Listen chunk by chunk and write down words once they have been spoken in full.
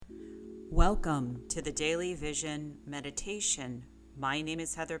Welcome to the Daily Vision Meditation. My name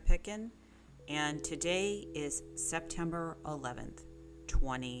is Heather Picken, and today is September 11th,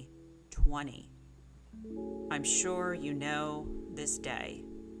 2020. I'm sure you know this day,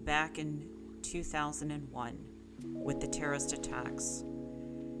 back in 2001, with the terrorist attacks.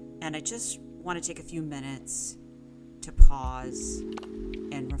 And I just want to take a few minutes to pause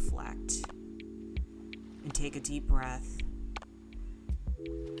and reflect and take a deep breath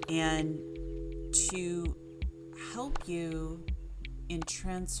and to help you in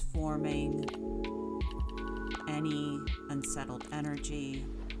transforming any unsettled energy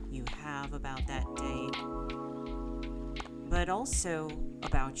you have about that date, but also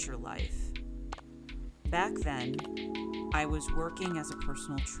about your life. Back then, I was working as a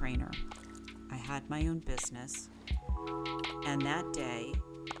personal trainer. I had my own business, and that day,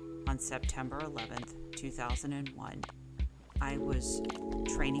 on September 11th, 2001, I was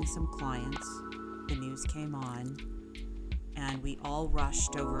training some clients. The news came on, and we all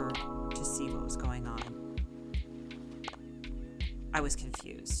rushed over to see what was going on. I was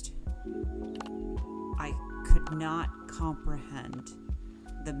confused. I could not comprehend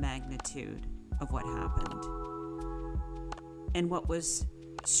the magnitude of what happened. And what was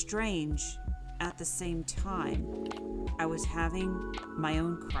strange, at the same time, I was having my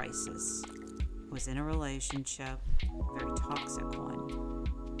own crisis. I was in a relationship, a very toxic one,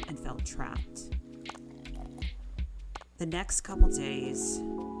 and felt trapped. The next couple days,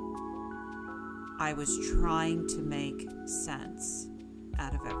 I was trying to make sense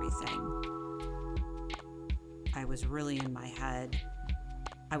out of everything. I was really in my head.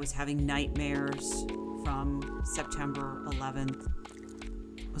 I was having nightmares from September 11th.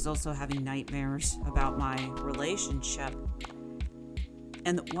 I was also having nightmares about my relationship.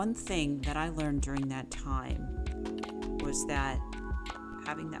 And the one thing that I learned during that time was that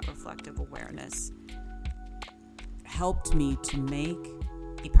having that reflective awareness helped me to make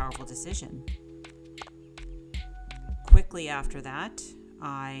a powerful decision. Quickly after that,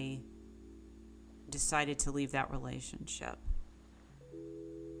 I decided to leave that relationship.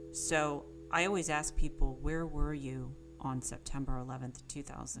 So I always ask people, where were you on September 11th,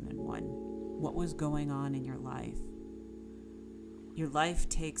 2001? What was going on in your life? Your life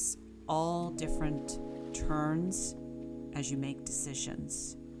takes all different turns as you make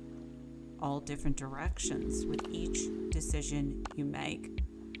decisions, all different directions with each decision you make.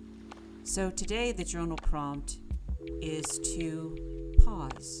 So today the journal prompt is to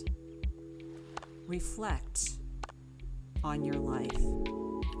pause, reflect on your life,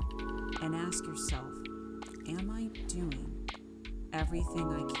 and ask yourself, am I doing everything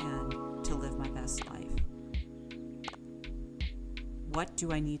I can to live my best life? What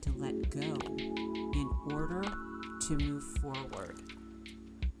do I need to let go in order to move forward?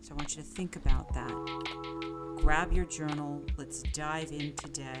 So I want you to think about that. Grab your journal. Let's dive in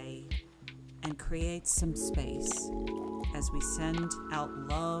today and create some space as we send out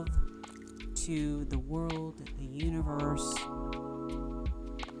love to the world, the universe,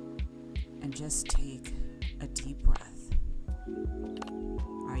 and just take a deep breath.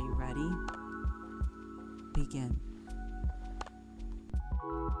 Are you ready? Begin.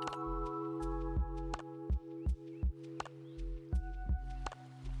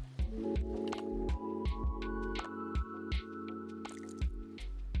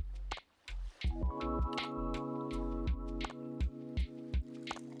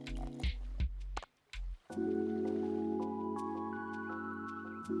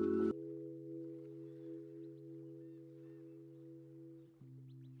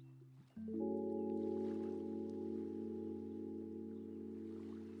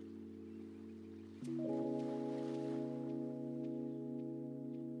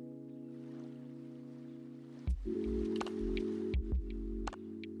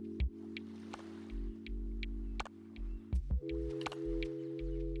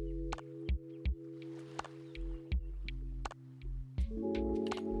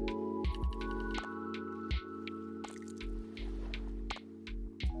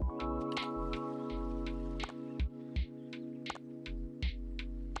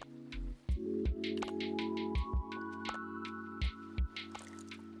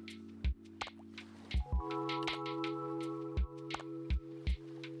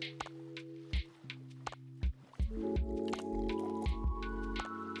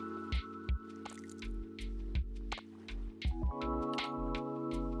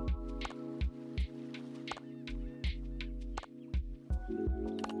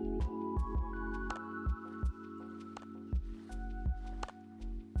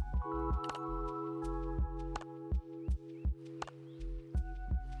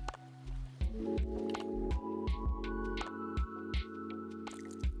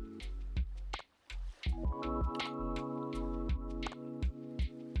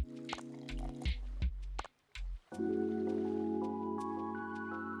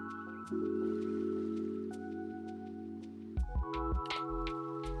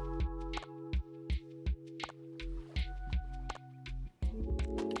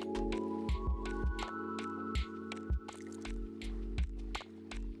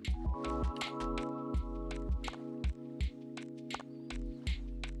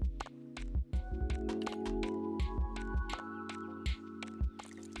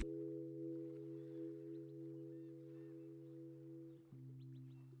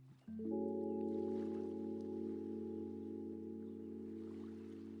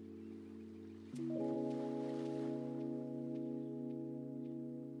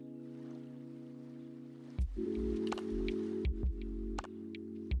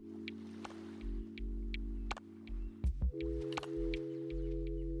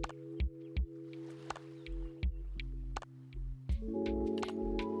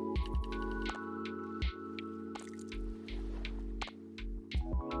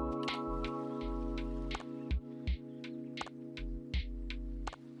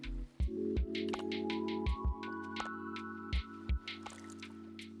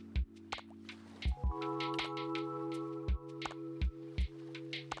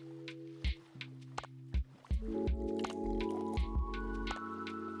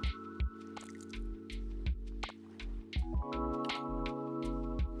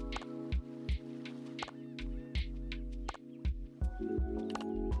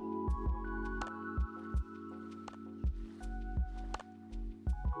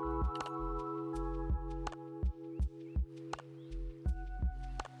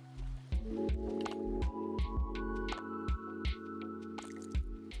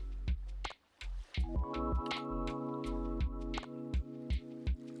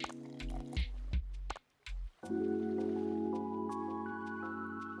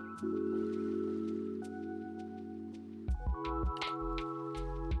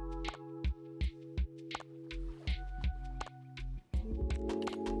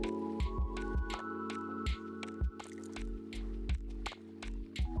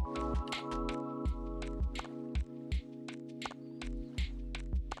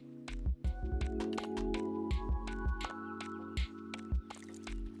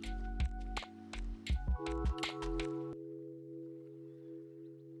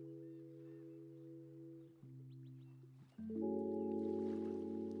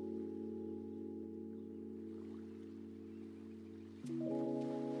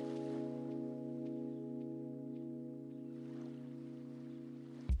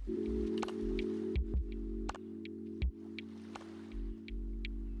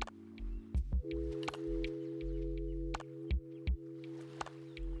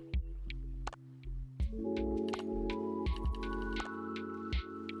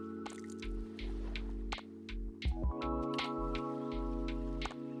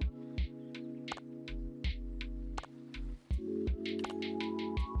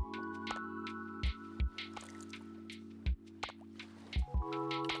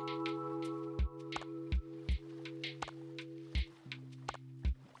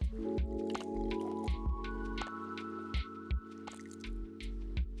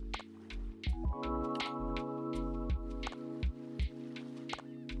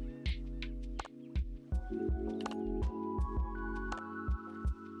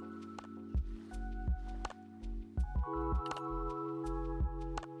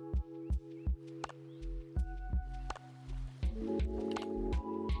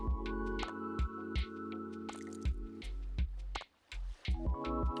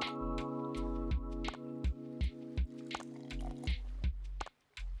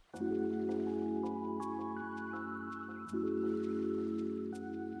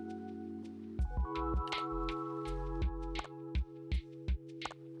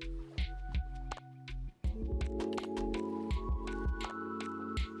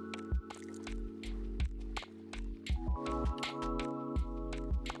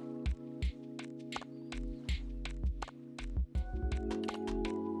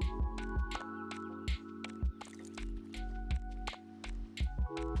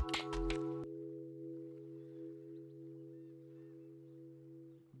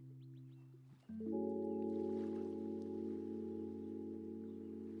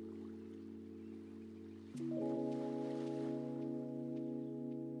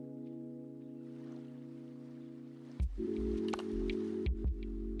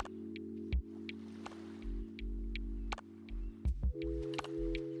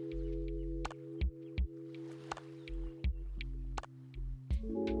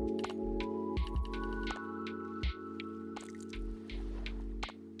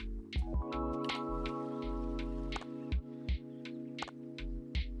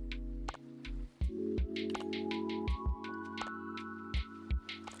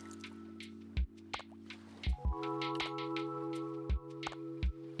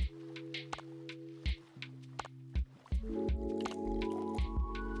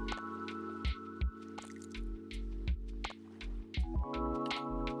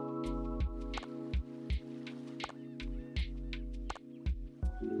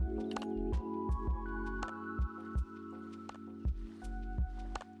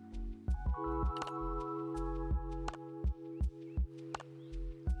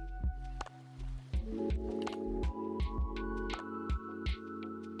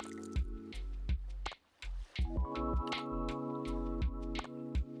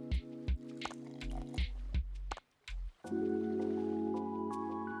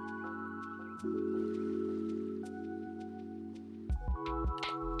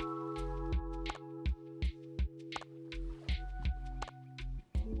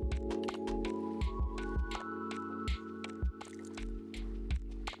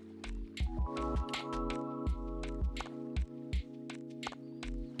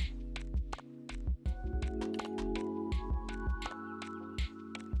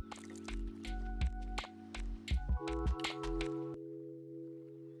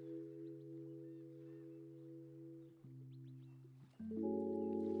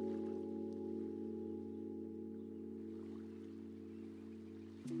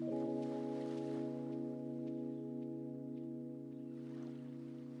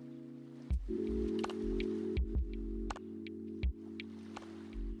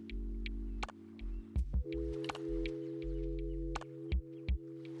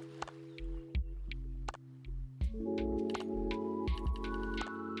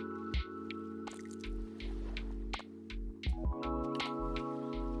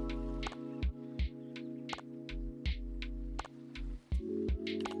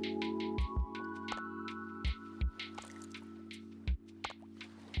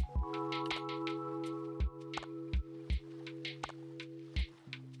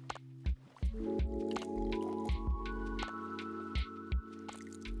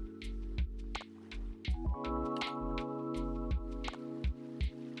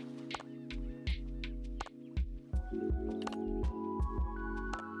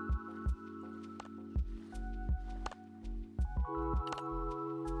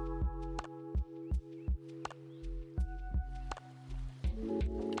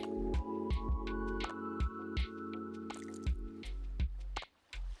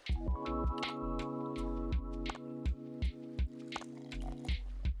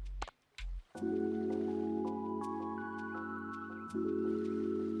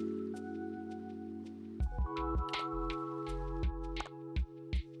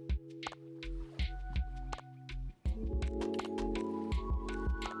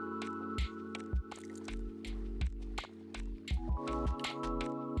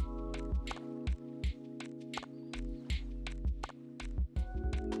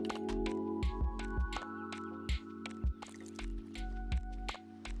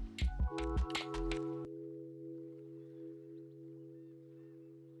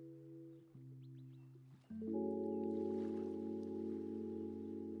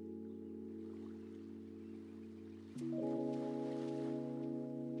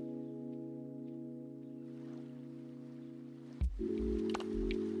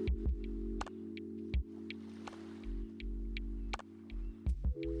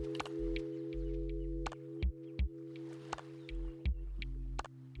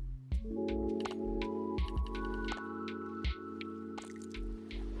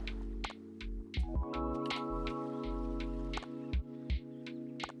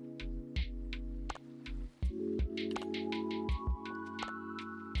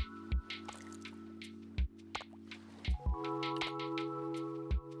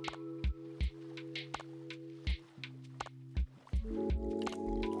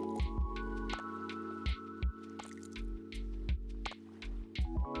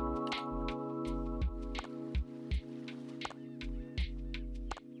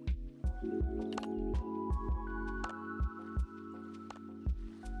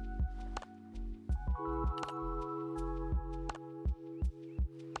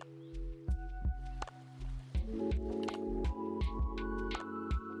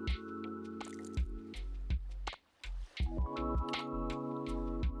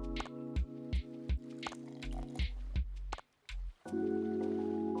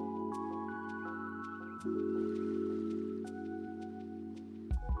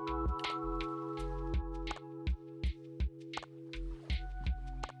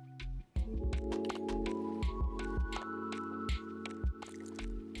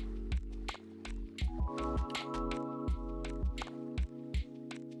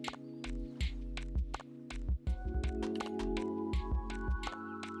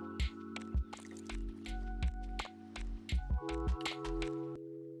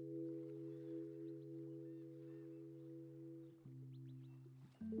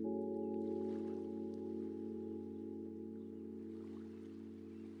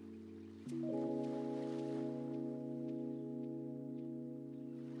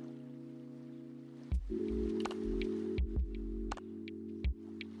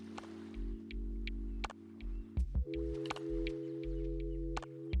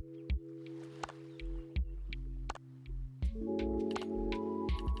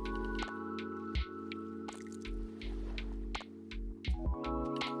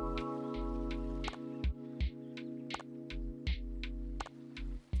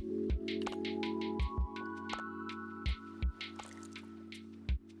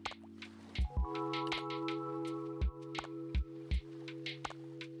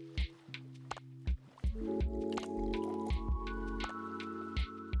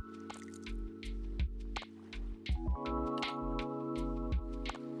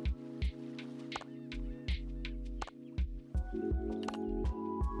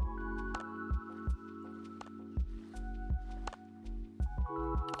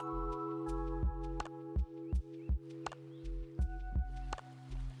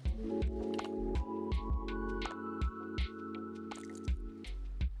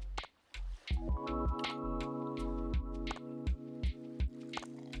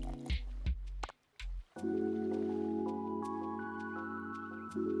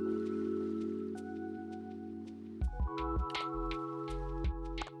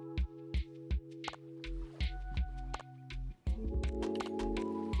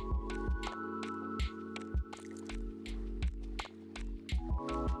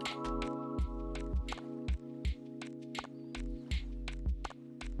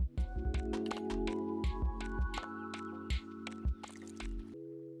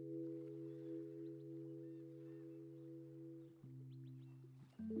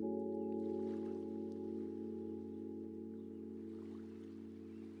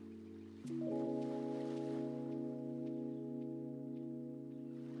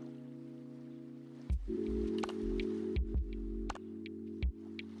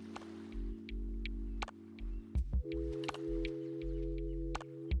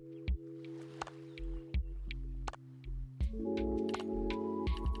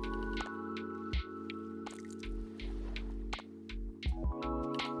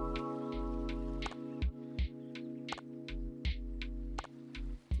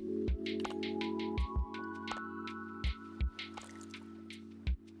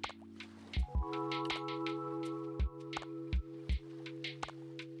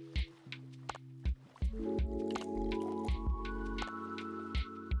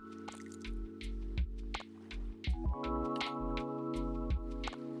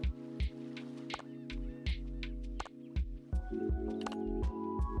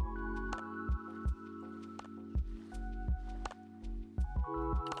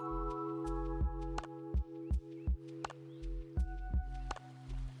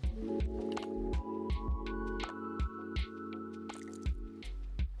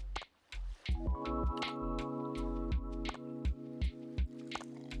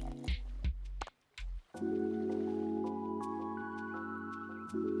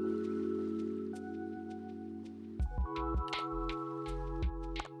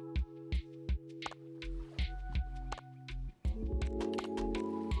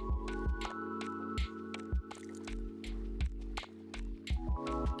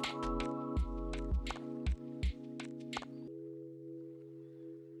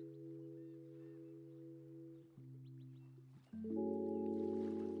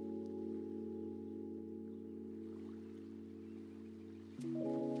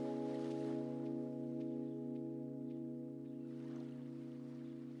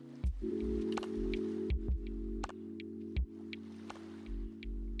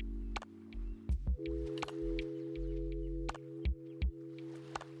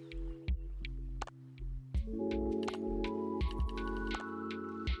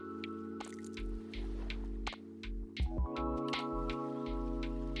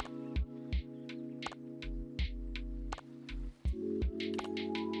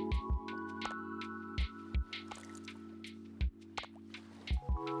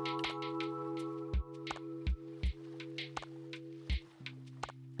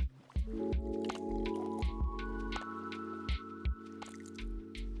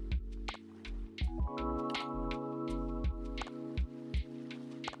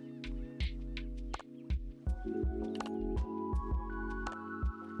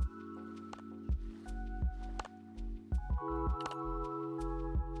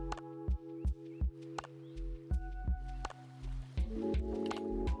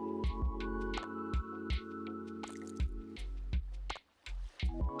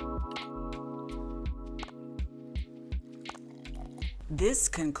 This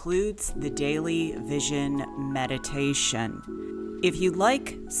concludes the Daily Vision Meditation. If you'd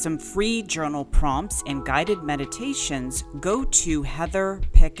like some free journal prompts and guided meditations, go to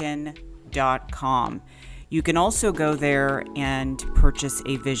heatherpicken.com. You can also go there and purchase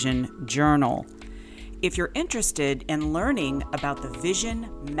a vision journal. If you're interested in learning about the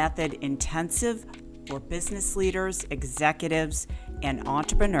Vision Method Intensive for business leaders, executives, and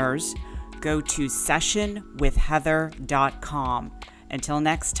entrepreneurs, go to sessionwithheather.com. Until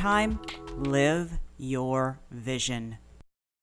next time, live your vision.